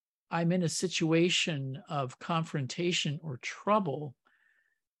I'm in a situation of confrontation or trouble,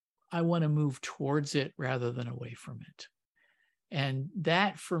 I want to move towards it rather than away from it. And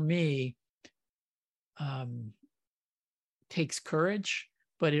that for me takes courage,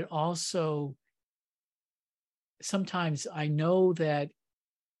 but it also, sometimes I know that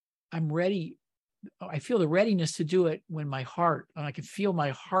I'm ready. I feel the readiness to do it when I can feel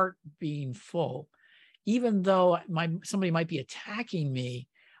my heart being full. Even though somebody might be attacking me,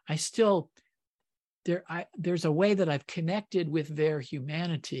 there's a way that I've connected with their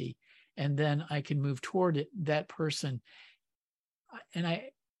humanity, and then I can move toward that person. And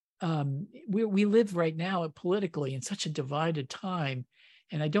we live right now politically in such a divided time,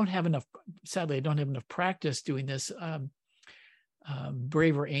 and sadly, I don't have enough practice doing this.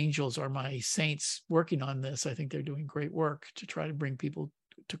 Braver Angels are my saints working on this. I think they're doing great work to try to bring people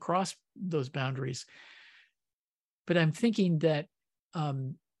to cross those boundaries. But I'm thinking that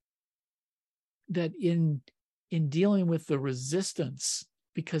that in dealing with the resistance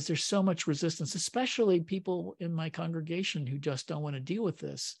because there's so much resistance, especially people in my congregation who just don't want to deal with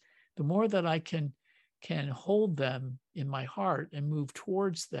this. The more that I can hold them in my heart and move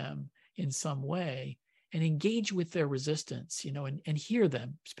towards them in some way and engage with their resistance, and hear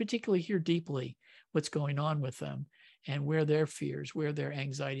them, particularly hear deeply what's going on with them and where their fears, where their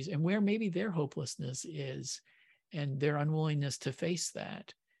anxieties, and where maybe their hopelessness is and their unwillingness to face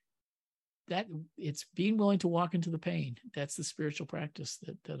that. That it's being willing to walk into the pain. That's the spiritual practice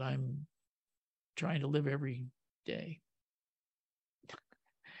that I'm trying to live every day.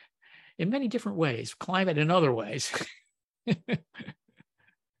 In many different ways, climate in other ways.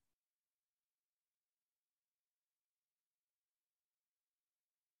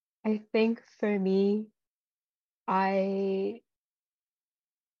 I think for me, at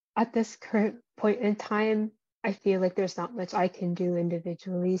this current point in time, I feel like there's not much I can do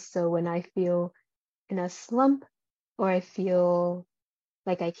individually. So when I feel in a slump or I feel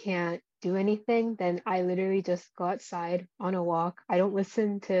like I can't do anything, then I literally just go outside on a walk. I don't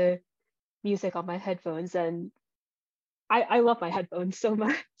listen to music on my headphones, and I love my headphones so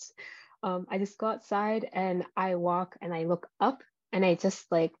much. I just go outside and I walk and I look up and I just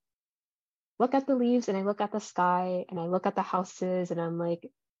like look at the leaves and I look at the sky and I look at the houses and I'm like,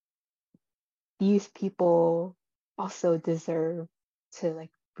 these people also deserve to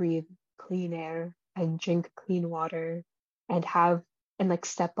like breathe clean air and drink clean water and like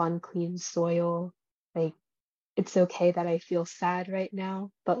step on clean soil. Like, it's okay that I feel sad right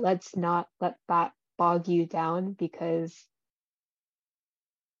now, but let's not let that bog you down, because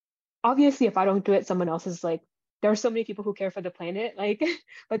obviously if I don't do it, someone else is like, there are so many people who care for the planet, like,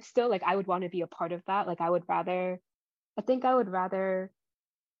 but still, like, I would want to be a part of that. Like, I think I would rather,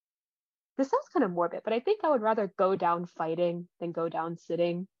 this sounds kind of morbid, but I think I would rather go down fighting than go down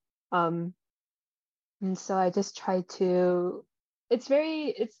sitting. And so I just try to, it's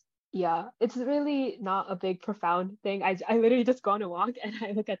really not a big profound thing. I literally just go on a walk and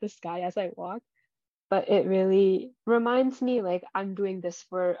I look at the sky as I walk, but it really reminds me like I'm doing this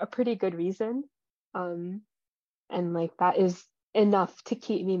for a pretty good reason. And like that is enough to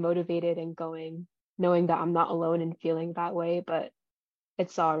keep me motivated and going, knowing that I'm not alone in feeling that way, but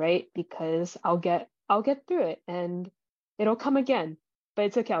it's all right because I'll get through it and it'll come again, but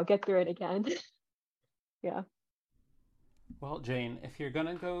it's okay. I'll get through it again. Yeah. Well, Jane, if you're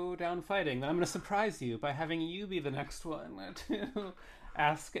gonna go down fighting, then I'm gonna surprise you by having you be the next one to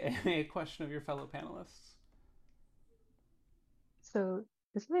ask a question of your fellow panelists. So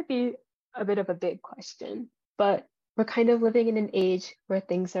this might be a bit of a big question, but we're kind of living in an age where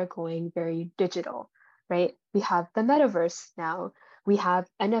things are going very digital, right? We have the metaverse now. We have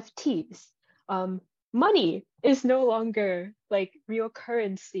NFTs. Money is no longer like real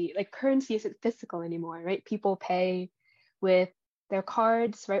currency. Like currency isn't physical anymore, right? People pay with their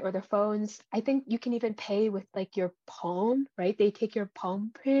cards, right? Or their phones. I think you can even pay with like your palm, right? They take your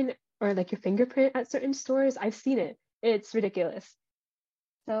palm print or like your fingerprint at certain stores. I've seen it. It's ridiculous.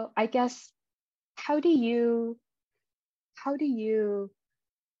 So I guess, how do you,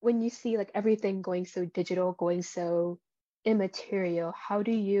 when you see like everything going so digital, going so immaterial, how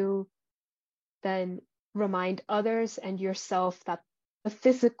do you then remind others and yourself that the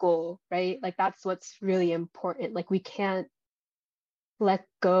physical, right? Like that's what's really important. Like we can't let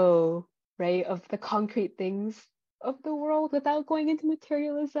go, right, of the concrete things of the world without going into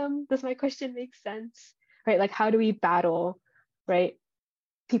materialism. Does my question make sense? Right? Like how do we battle, right?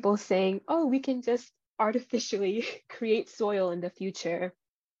 People saying, oh, we can just artificially create soil in the future,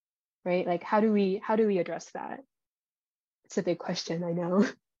 right? Like how do we address that? It's a big question, I know.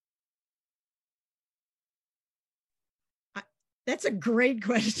 That's a great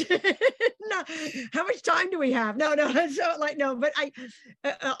question. No, how much time do we have? No. So like, no, but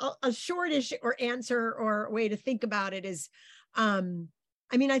a shortish or answer or way to think about it is, I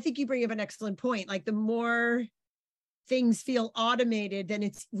mean, I think you bring up an excellent point. Like the more things feel automated, then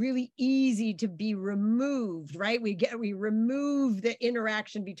it's really easy to be removed, right? We remove the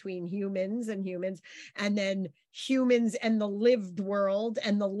interaction between humans, and then humans and the lived world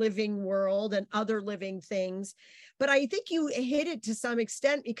and the living world and other living things. But I think you hit it to some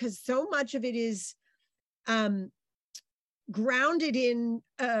extent because so much of it is grounded in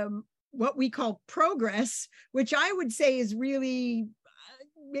what we call progress, which I would say is really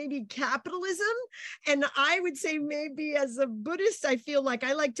maybe capitalism. And I would say maybe as a Buddhist, I feel like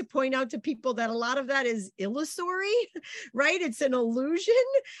I like to point out to people that a lot of that is illusory, right? It's an illusion.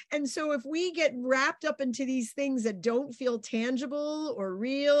 And so if we get wrapped up into these things that don't feel tangible or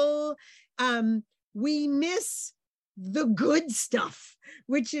real, we miss the good stuff,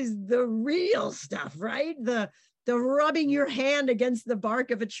 which is the real stuff, right? The the rubbing your hand against the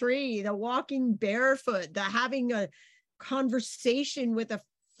bark of a tree, the walking barefoot, the having a conversation with a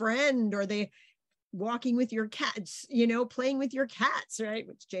friend, or the walking with your cats, playing with your cats, right?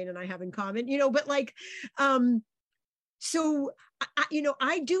 Which Jane and I have in common, but like, so,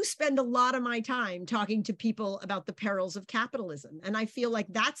 I do spend a lot of my time talking to people about the perils of capitalism. And I feel like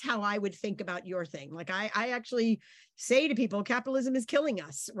that's how I would think about your thing. Like I actually say to people, capitalism is killing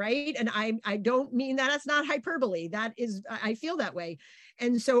us, right? And I don't mean that, that's not hyperbole. That is, I feel that way.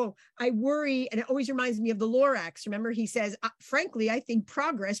 And so I worry, and it always reminds me of the Lorax. Remember, he says, frankly, I think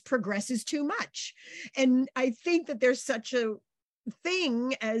progress progresses too much. And I think that there's such a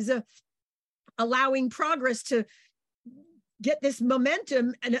thing as allowing progress to get this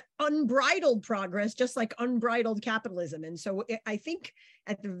momentum and unbridled progress, just like unbridled capitalism. And so I think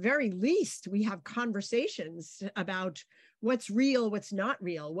at the very least, we have conversations about what's real, what's not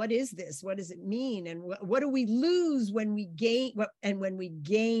real. What is this? What does it mean? And what do we lose when we gain, when we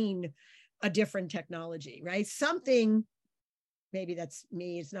gain a different technology, right? Something, maybe that's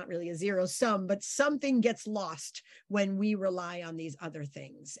me, it's not really a zero sum, but something gets lost when we rely on these other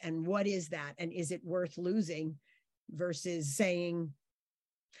things. And what is that? And is it worth losing? Versus saying,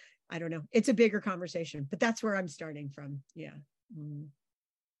 I don't know, it's a bigger conversation, but that's where I'm starting from. Yeah.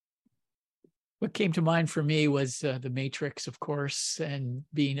 What came to mind for me was the Matrix, of course, and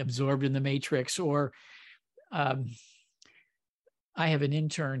being absorbed in the Matrix. Or I have an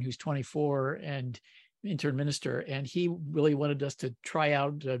intern who's 24 and intern minister, and he really wanted us to try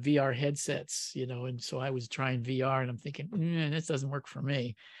out VR headsets, and so I was trying VR, and I'm thinking, this doesn't work for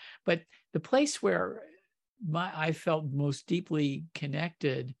me. But the place where I felt most deeply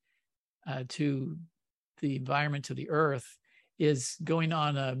connected to the environment, to the earth, is going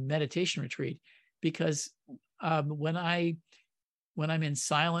on a meditation retreat. Because when I'm in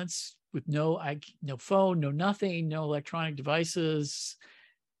silence with no phone, no nothing, no electronic devices,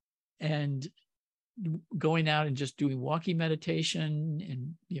 and going out and just doing walking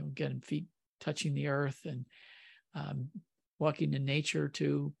meditation, and getting feet touching the earth, and walking in nature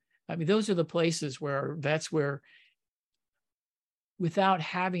too. Those are the places where without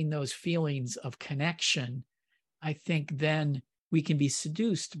having those feelings of connection, I think then we can be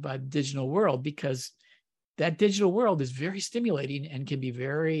seduced by the digital world, because that digital world is very stimulating and can be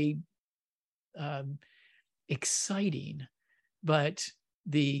very exciting. But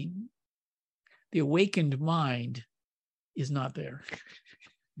the awakened mind is not there.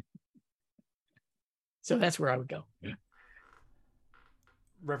 So that's where I would go. Yeah.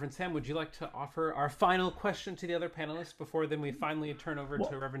 Reverend Sam, would you like to offer our final question to the other panelists before then we finally turn over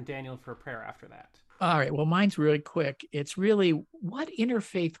to Reverend Daniel for a prayer after that? All right. Well, mine's really quick. It's really, what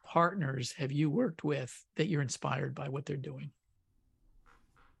interfaith partners have you worked with that you're inspired by what they're doing?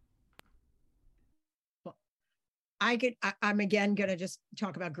 I'm again going to just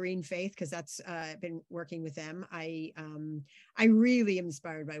talk about Green Faith, because that's I've been working with them. I really am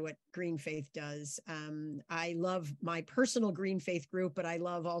inspired by what Green Faith does. I love my personal Green Faith group, but I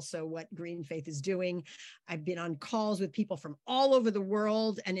love also what Green Faith is doing. I've been on calls with people from all over the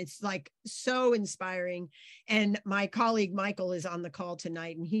world, and it's like so inspiring. And my colleague Michael is on the call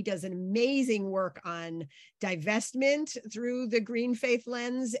tonight, and he does an amazing work on divestment through the Green Faith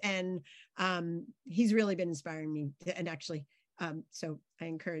lens, and he's really been inspiring me. And actually, so I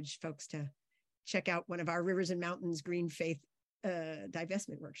encourage folks to check out one of our Rivers and Mountains Green Faith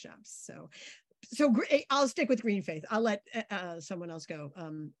divestment workshops. So I'll stick with Green Faith. I'll let someone else go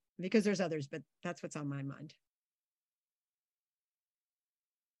because there's others, but that's what's on my mind.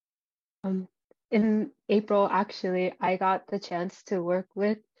 In April, actually, I got the chance to work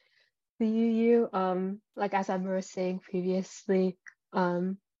with the UU. Like as Emma was saying previously,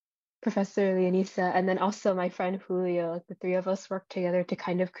 Professor Leonisa, and then also my friend Julio, like the three of us worked together to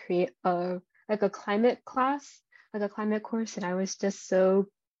kind of create a climate class, like a climate course. And I was just so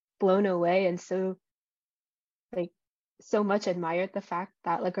blown away and so much admired the fact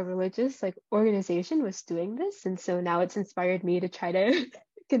that like a religious organization was doing this. And so now it's inspired me to try to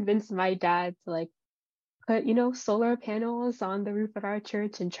convince my dad to like put, solar panels on the roof of our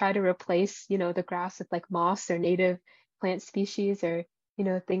church and try to replace, the grass with like moss or native plant species, or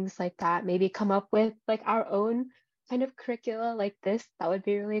things like that. Maybe come up with like our own kind of curricula like this. That would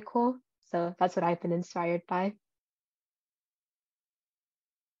be really cool. So that's what I've been inspired by.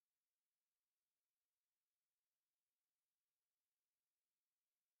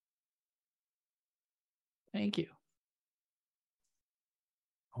 Thank you.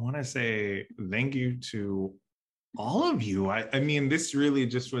 I want to say thank you to all of you. I mean, this really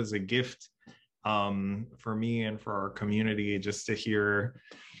just was a gift for me and for our community, just to hear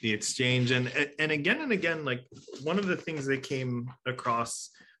the exchange. And again, like one of the things that came across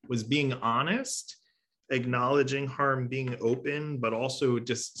was being honest, acknowledging harm, being open, but also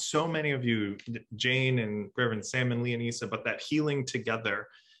just so many of you, Jane and Reverend Sam and Leonisa, but that healing together,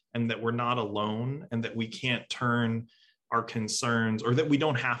 and that we're not alone, and that we can't turn our concerns, or that we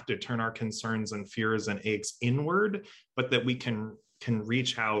don't have to turn our concerns and fears and aches inward, but that we can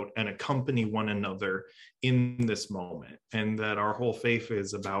reach out and accompany one another in this moment. And that our whole faith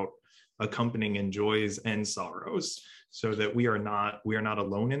is about accompanying in joys and sorrows, so that we are not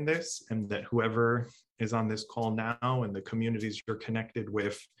alone in this, and that whoever is on this call now and the communities you're connected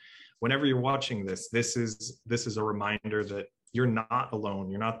with, whenever you're watching this, this is a reminder that you're not alone.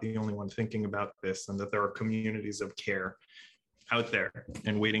 You're not the only one thinking about this, and that there are communities of care out there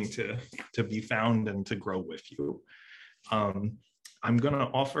and waiting to be found and to grow with you. I'm going to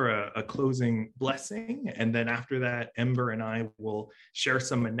offer a closing blessing, and then after that, Ember and I will share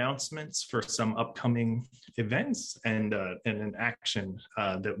some announcements for some upcoming events and an action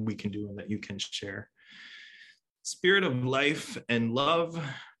that we can do and that you can share. Spirit of life and love,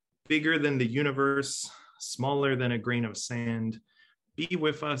 bigger than the universe, smaller than a grain of sand, be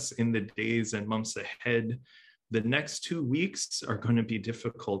with us in the days and months ahead. The next 2 weeks are going to be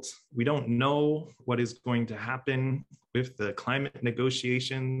difficult. We don't know what is going to happen with the climate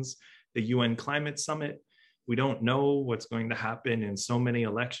negotiations, the UN Climate Summit. We don't know what's going to happen in so many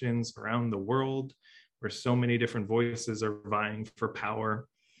elections around the world, where so many different voices are vying for power.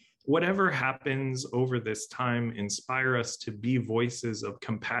 Whatever happens over this time, inspire us to be voices of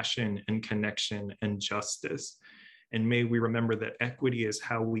compassion and connection and justice. And may we remember that equity is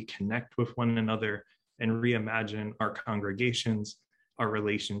how we connect with one another and reimagine our congregations, our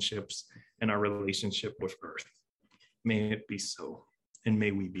relationships, and our relationship with Earth. May it be so, and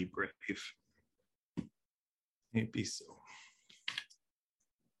may we be brave. May it be so.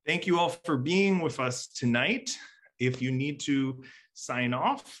 Thank you all for being with us tonight. If you need to sign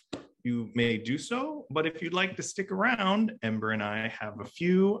off, you may do so, but if you'd like to stick around, Ember and I have a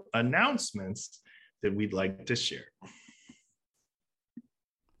few announcements that we'd like to share.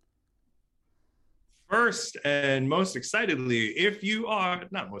 First and most excitedly, if you are,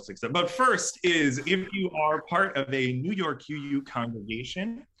 not most excited, but first is if you are part of a New York UU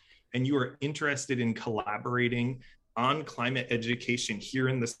congregation and you are interested in collaborating on climate education here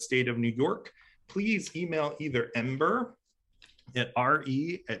in the state of New York, please email either Ember at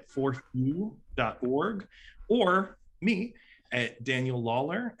re@4u.org or me at Daniel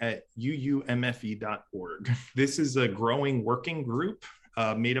Lawler at uumfe.org. This is a growing working group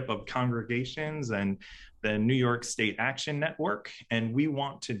made up of congregations and the New York State Action Network, and we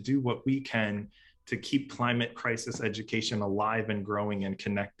want to do what we can to keep climate crisis education alive and growing and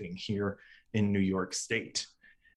connecting here in New York State.